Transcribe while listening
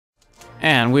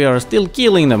And we are still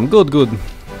killing them. Good, good.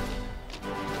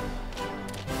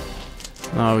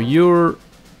 Now your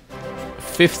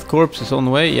 5th corpse is on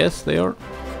the way. Yes, they are.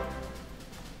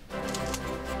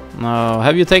 Now,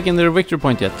 have you taken their victory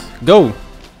point yet? Go!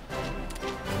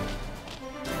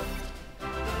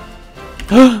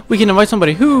 We can invite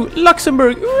somebody. Who?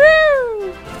 Luxembourg!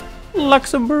 Woo!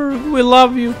 Luxembourg, we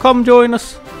love you. Come join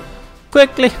us.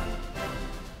 Quickly.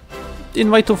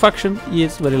 Invite to faction.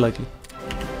 Yes, very likely.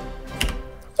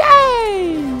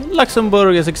 Yay!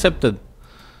 Luxembourg is accepted.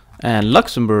 And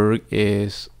Luxembourg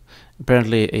is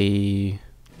apparently a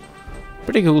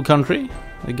pretty cool country.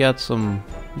 They got some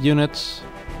units.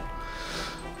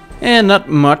 And not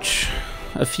much.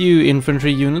 A few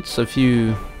infantry units, a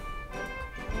few...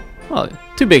 Well,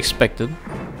 to be expected.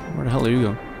 Where the hell are you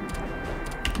going?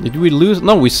 Did we lose?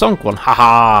 No, we sunk one.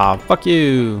 Haha! Fuck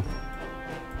you!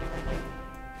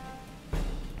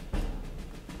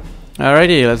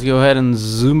 Alrighty, let's go ahead and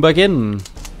zoom back in.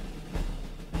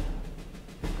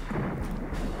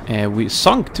 And we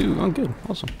sunk too. Oh, good.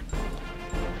 Awesome.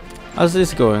 How's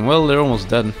this going? Well, they're almost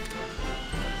dead.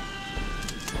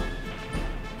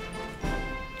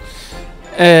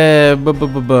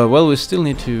 Well, we still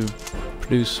need to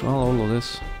produce all of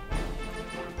this.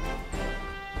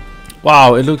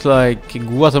 Wow, it looks like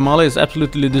Guatemala is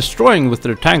absolutely destroying with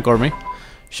their tank army.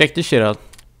 Check this shit out.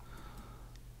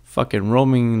 Fucking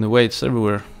roaming the waves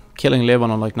everywhere. Killing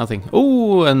Lebanon like nothing.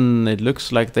 Oh, and it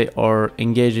looks like they are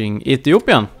engaging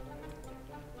Ethiopian.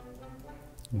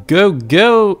 Go,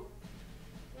 go!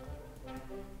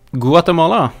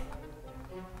 Guatemala.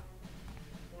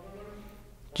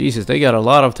 Jesus, they got a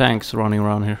lot of tanks running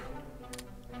around here.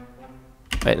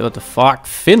 Wait, what the fuck?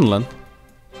 Finland?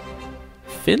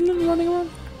 Finland running around?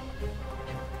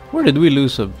 Where did we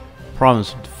lose a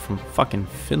province from fucking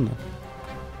Finland?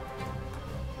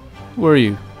 Where are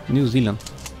you? New Zealand.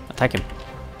 Attack him.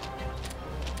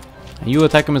 And you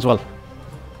attack him as well.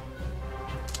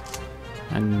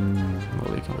 And...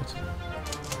 well, you can wait.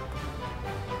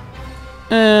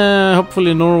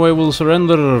 Hopefully Norway will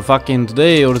surrender fucking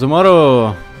today or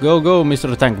tomorrow. Go, go,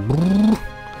 Mr. Tank. Brrr.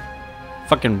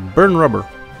 Fucking burn rubber.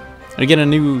 You're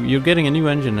getting a new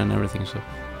engine and everything, so.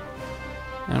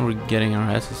 And we're getting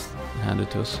our asses handed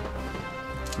to us.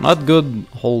 Not good.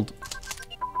 Hold.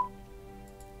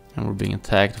 And we're being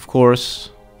attacked, of course.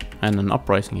 And an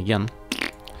uprising again.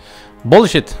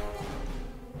 Bullshit.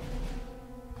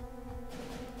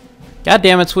 God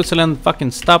damn it, Switzerland.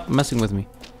 Fucking stop messing with me.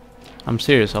 I'm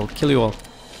serious, I'll kill you all.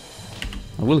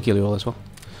 I will kill you all as well.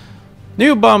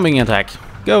 New bombing attack.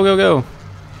 Go, go, go.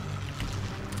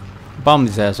 Bomb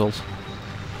these assholes.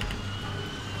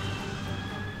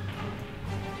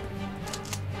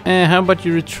 How about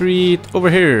you retreat over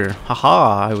here?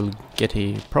 Haha, I will get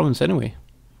a province anyway.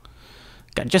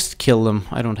 God, just kill them.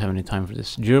 I don't have any time for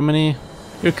this. Germany,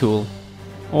 you're cool.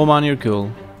 Oman, you're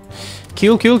cool.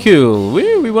 Cool, cool, cool.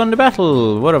 Woo, we won the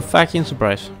battle. What a fucking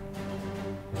surprise.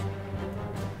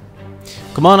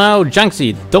 Come on now,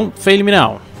 Jiangxi, don't fail me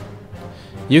now.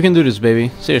 You can do this,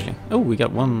 baby. Seriously. Oh, we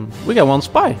got one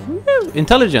spy. Woo!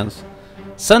 Intelligence.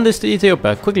 Send this to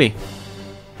Ethiopia quickly.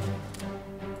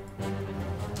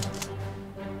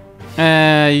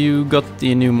 You got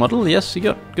the new model? Yes, you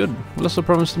got. Good. Lost a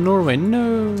province to Norway.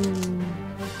 No.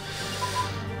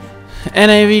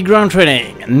 NAV ground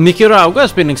training. Nicaragua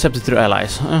has been accepted through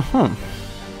allies.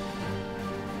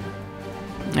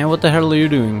 And what the hell are you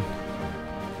doing?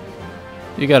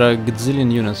 You got a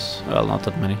gazillion units. Well, not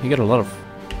that many. You got a lot of...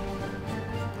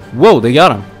 Whoa, they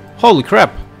got him. Holy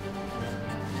crap.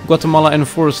 Guatemala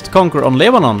enforced conquer on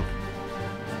Lebanon.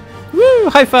 Woo,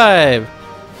 high five.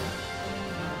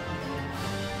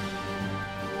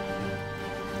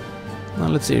 Now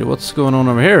let's see what's going on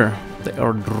over here. They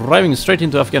are driving straight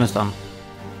into Afghanistan.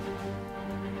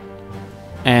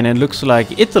 And it looks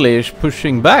like Italy is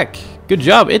pushing back. Good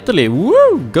job, Italy.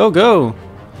 Woo, go, go.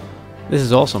 This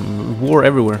is awesome. War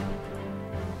everywhere.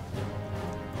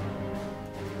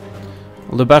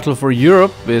 Well, the battle for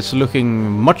Europe is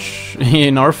looking much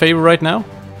in our favor right now.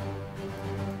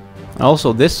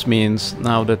 Also, this means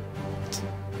now that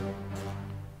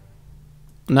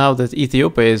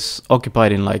Ethiopia is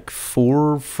occupied in like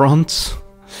 4 fronts,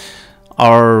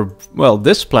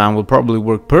 this plan will probably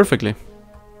work perfectly.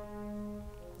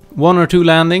 1 or 2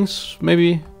 landings,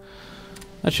 maybe.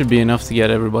 That should be enough to get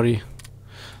everybody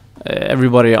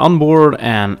on board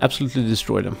and absolutely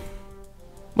destroy them.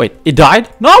 Wait, it died?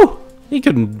 No! He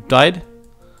couldn't have died.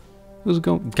 Who's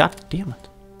going? God damn it.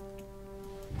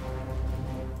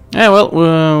 Yeah, well,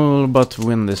 we're about to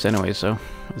win this anyway, so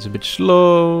it's a bit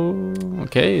slow.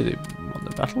 Okay, they won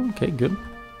the battle. Okay, good.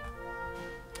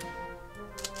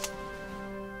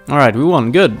 Alright, we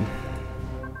won. Good.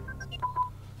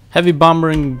 Heavy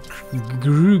bombering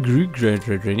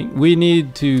training. We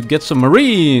need to get some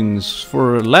marines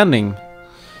for landing.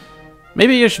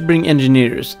 Maybe I should bring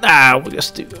engineers. We'll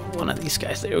just do one of these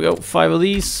guys. There we go. 5 of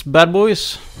these bad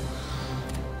boys.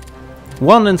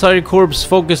 One entire corps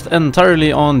focused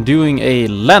entirely on doing a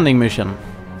landing mission.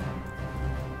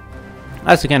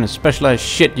 That's the kind of specialized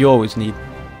shit you always need.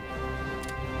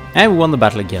 And we won the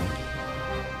battle again.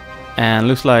 And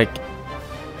looks like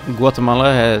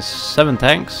Guatemala has 7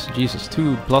 tanks. Jesus,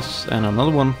 2 plus and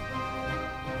another one.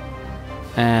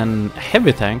 And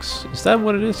heavy tanks. Is that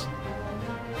what it is?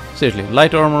 Seriously,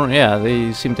 light armor. Yeah,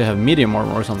 they seem to have medium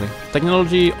armor or something.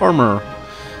 Technology, armor.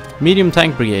 Medium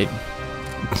tank brigade.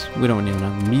 We don't even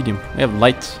have medium. We have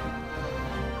light.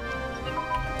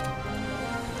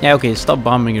 Yeah, okay, stop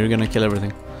bombing. You're gonna kill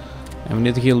everything. And we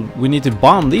need to kill. We need to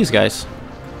bomb these guys.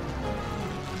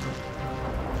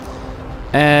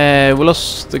 We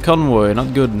lost the convoy,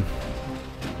 not good.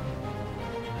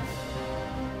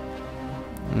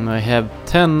 And I have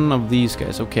 10 of these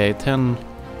guys. Okay, 10.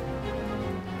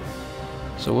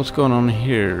 So what's going on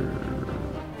here?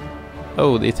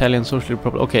 Oh, the Italian Social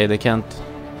Republic. Okay, they can't.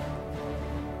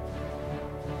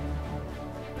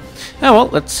 Yeah, well,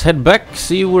 let's head back,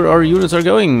 see where our units are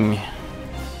going.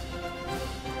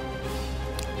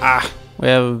 We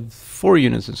have 4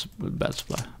 units in bad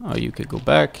supply. Oh, you could go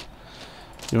back.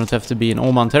 You don't have to be in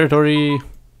Oman territory.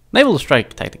 Naval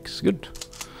strike tactics, good.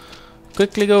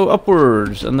 Quickly go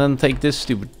upwards and then take this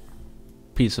stupid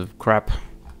piece of crap.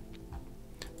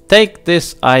 Take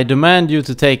this, I demand you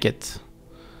to take it.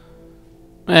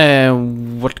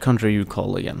 What country you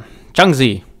call again?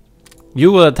 Changzi.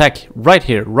 You will attack right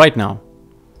here, right now.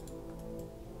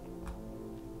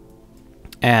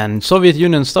 And Soviet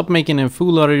Union, stop making a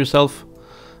fool out of yourself.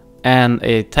 And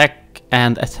attack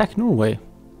Norway.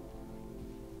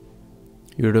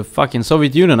 You're the fucking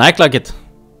Soviet Union, act like it.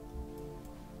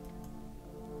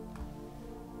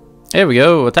 There we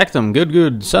go, attack them, good,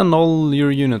 good. Send all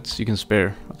your units you can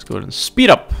spare. Let's go ahead and speed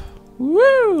up.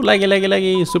 Woo, laggy, laggy,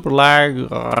 laggy, super lag.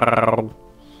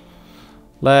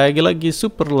 Laggy, laggy,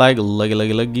 super lag, laggy,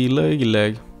 laggy, laggy,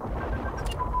 laggy,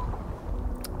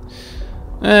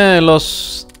 lag.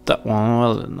 Lost that one,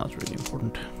 well, not really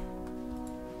important.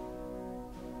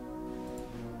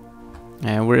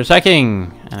 And we're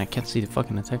attacking! And I can't see the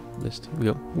fucking attack list. Here we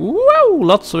go. Whoa!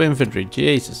 Lots of infantry,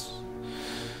 Jesus.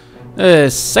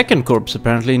 Second corps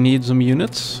apparently needs some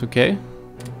units, okay.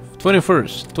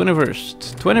 21st,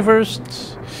 21st,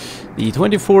 21st, the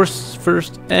 24th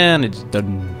first, and it's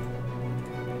done.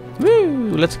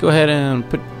 Woo! Let's go ahead and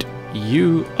put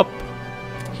you up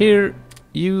here,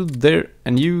 you there,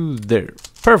 and you there.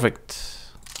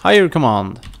 Perfect. Higher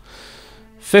command.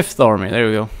 5th army, there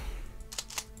we go.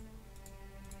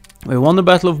 We won the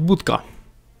Battle of Butka.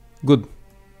 Good.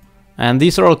 And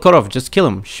these are all cut off, just kill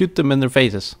them, shoot them in their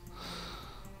faces.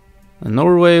 And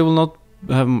Norway will not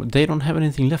have, they don't have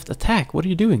anything left. Attack, what are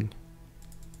you doing?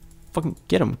 Fucking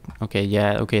get them. Okay,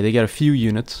 yeah, okay, they got a few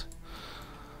units.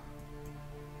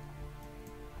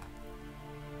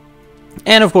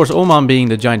 And of course, Oman being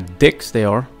the giant dicks they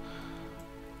are,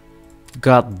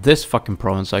 got this fucking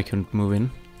province I couldn't move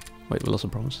in. Wait, we lost a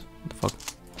province. What the fuck?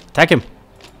 Attack him!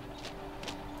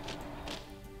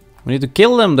 We need to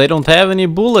kill them, they don't have any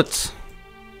bullets.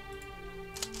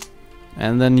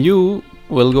 And then you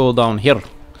will go down here.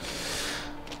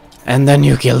 And then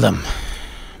you kill them.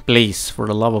 Please, for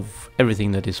the love of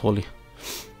everything that is holy.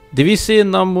 Divisi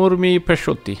namurmi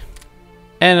peshoti.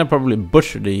 And I probably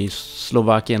butchered the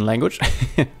Slovakian language.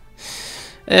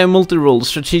 Multi-role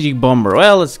strategic bomber.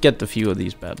 Well, let's get a few of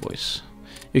these bad boys.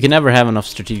 You can never have enough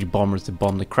strategic bombers to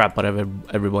bomb the crap out of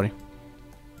everybody.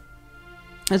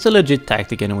 It's a legit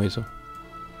tactic anyway, so.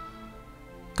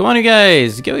 Come on, you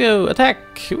guys! Go, go! Attack!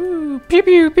 Woo. Pew,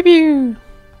 pew, pew, pew!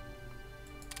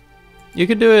 You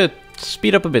can do it!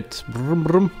 Speed up a bit. Brum,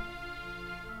 brum.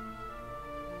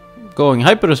 Going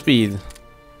hyper speed.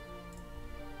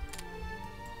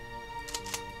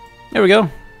 There we go.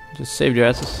 Just saved your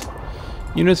asses.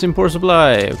 Units in poor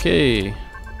supply. Okay.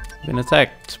 Been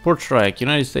attacked. Support strike.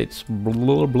 United States. Blah,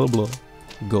 blah, blah, blah.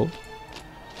 Go.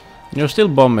 You're still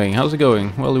bombing. How's it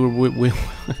going? Well,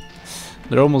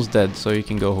 they're almost dead, so you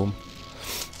can go home.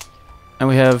 And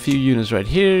we have a few units right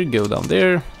here. Go down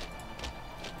there.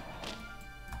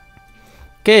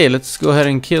 Okay, let's go ahead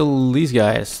and kill these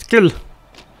guys. Kill!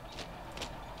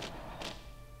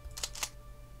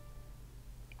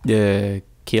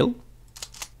 Kill?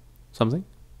 Something?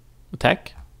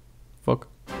 Attack? Fuck.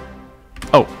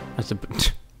 Oh, that's the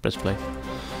press play.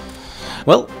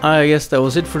 Well, I guess that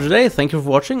was it for today. Thank you for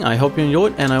watching. I hope you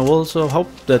enjoyed, and I also hope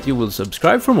that you will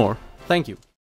subscribe for more. Thank you.